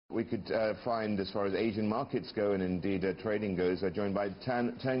We could find, as far as Asian markets go and indeed trading goes, joined by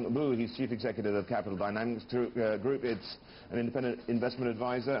Teng. He's Chief Executive of Capital Dynamics Group. It's an independent investment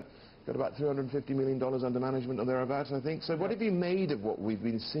advisor. Got about $350 million under management or thereabouts, I think. So what have you made of what we've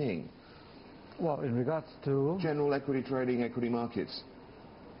been seeing? Well, in regards to general equity trading, equity markets?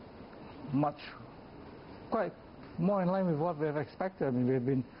 Quite more in line with what we have expected. I mean, we've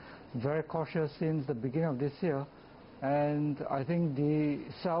been very cautious since the beginning of this year. And I think the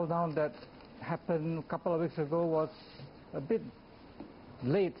sell down that happened a couple of weeks ago was a bit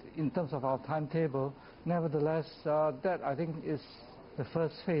late in terms of our timetable. Nevertheless, that I think is the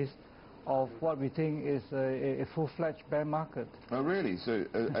first phase of what we think is a full-fledged bear market. Oh, really? So,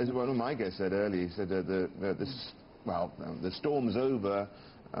 as one of my guests said earlier, he said that the storm's over.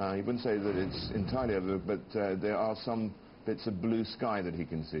 He wouldn't say that it's entirely over, but there are some bits of blue sky that he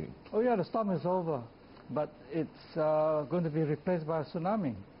can see. Oh, yeah, the storm is over. But it's going to be replaced by a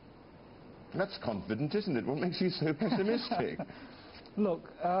tsunami. That's confident, isn't it? What makes you so pessimistic? Look,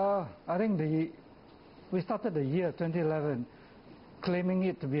 I think we started the year 2011 claiming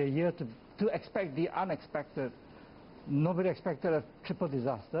it to be a year to expect the unexpected. Nobody expected a triple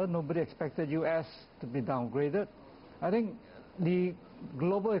disaster. Nobody expected US to be downgraded. I think the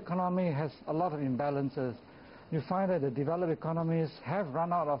global economy has a lot of imbalances. You find that the developed economies have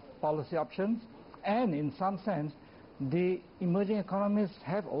run out of policy options. And in some sense, the emerging economies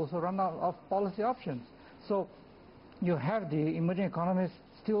have also run out of policy options. So you have the emerging economies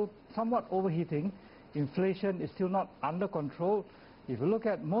still somewhat overheating. Inflation is still not under control. If you look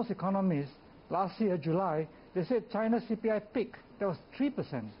at most economies, last year, July, they said China's CPI peak. That was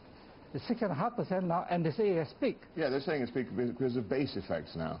 3%. It's 6.5% now, and they say it has peaked. Yeah, they're saying it's peaked because of base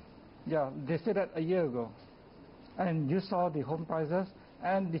effects now. Yeah, they said that a year ago. And you saw the home prices,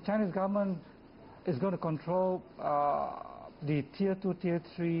 and the Chinese government is going to control the tier 2, tier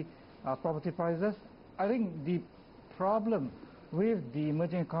 3 property prices. I think the problem with the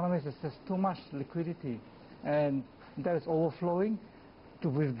emerging economies is there's too much liquidity, and that is overflowing. To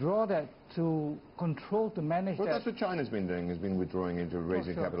withdraw that, to control, to manage that. Well, that's what China's been doing, has been withdrawing into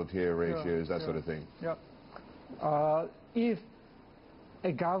raising capital tier ratios, that sort of thing. Yeah. If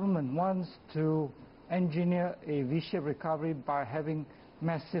a government wants to engineer a V-shaped recovery by having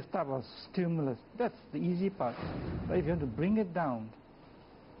massive type of stimulus, that's the easy part. But if you want to bring it down,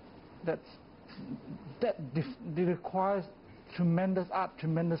 that requires tremendous art,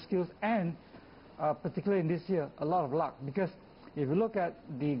 tremendous skills, and particularly in this year, a lot of luck. Because if you look at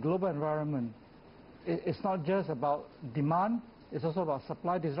the global environment, it's not just about demand, it's also about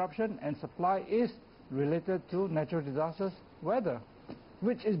supply disruption, and supply is related to natural disasters, weather,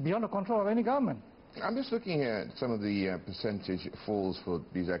 which is beyond the control of any government. I'm just looking at some of the percentage falls for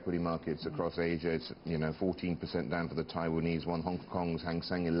these equity markets across Asia. It's 14% down for the Taiwanese one. Hong Kong's Hang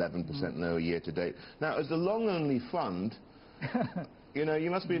Seng 11% lower year to date. Now, as the long-only fund, you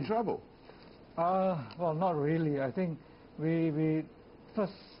must be in trouble. Well, not really. I think the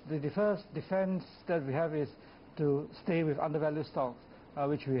first defense that we have is to stay with undervalued stocks,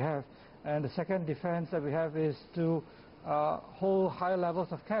 which we have. And the second defense that we have is to hold higher levels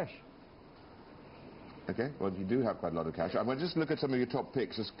of cash. Okay, well, you do have quite a lot of cash. I'm going to just look at some of your top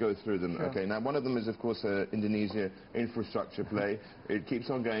picks, just go through them. Sure. Okay, now one of them is, of course, Indonesia infrastructure play. It keeps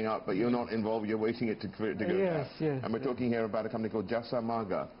on going up, but you're not involved. You're waiting it to go down. Yes. And we're talking here about a company called Jasa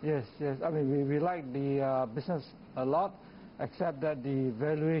Marga. Yes. I mean, we like the business a lot, except that the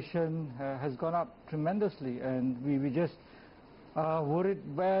valuation has gone up tremendously, and we just worried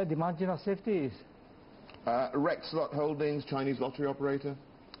where the margin of safety is. Rexlot Holdings, Chinese lottery operator.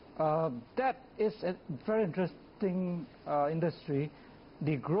 That is a very interesting industry.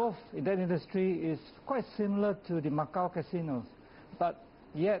 The growth in that industry is quite similar to the Macau casinos, but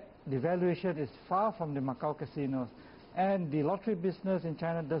yet the valuation is far from the Macau casinos. And the lottery business in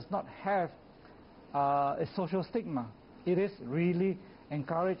China does not have a social stigma. It is really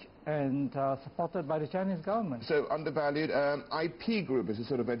encouraged and supported by the Chinese government. So undervalued. IP Group is a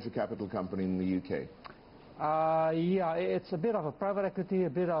sort of venture capital company in the UK. Yeah, it's a bit of a private equity, a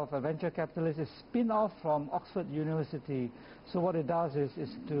bit of a venture capitalist. It's spin-off from Oxford University. So what it does is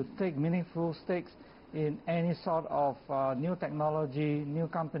to take meaningful stakes in any sort of new technology, new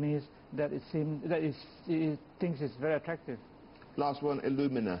companies that it thinks is very attractive. Last one,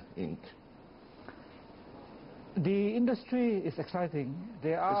 Illumina Inc. The industry is exciting.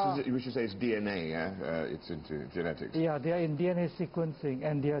 We should say it's DNA, yeah? It's into genetics. Yeah, they are in DNA sequencing,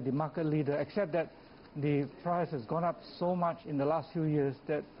 and they are the market leader, except that the price has gone up so much in the last few years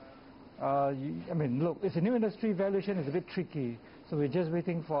that, I mean, look, it's a new industry, valuation is a bit tricky, so we're just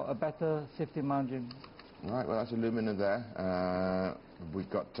waiting for a better safety margin. All right, well, that's Illumina there. We've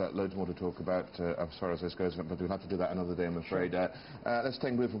got loads more to talk about as far as this goes, but we'll have to do that another day, I'm afraid. Sure. Let's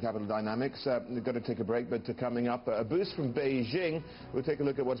Teng Blue from Capital Dynamics. We've got to take a break, but coming up, a boost from Beijing. We'll take a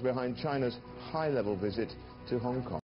look at what's behind China's high-level visit to Hong Kong.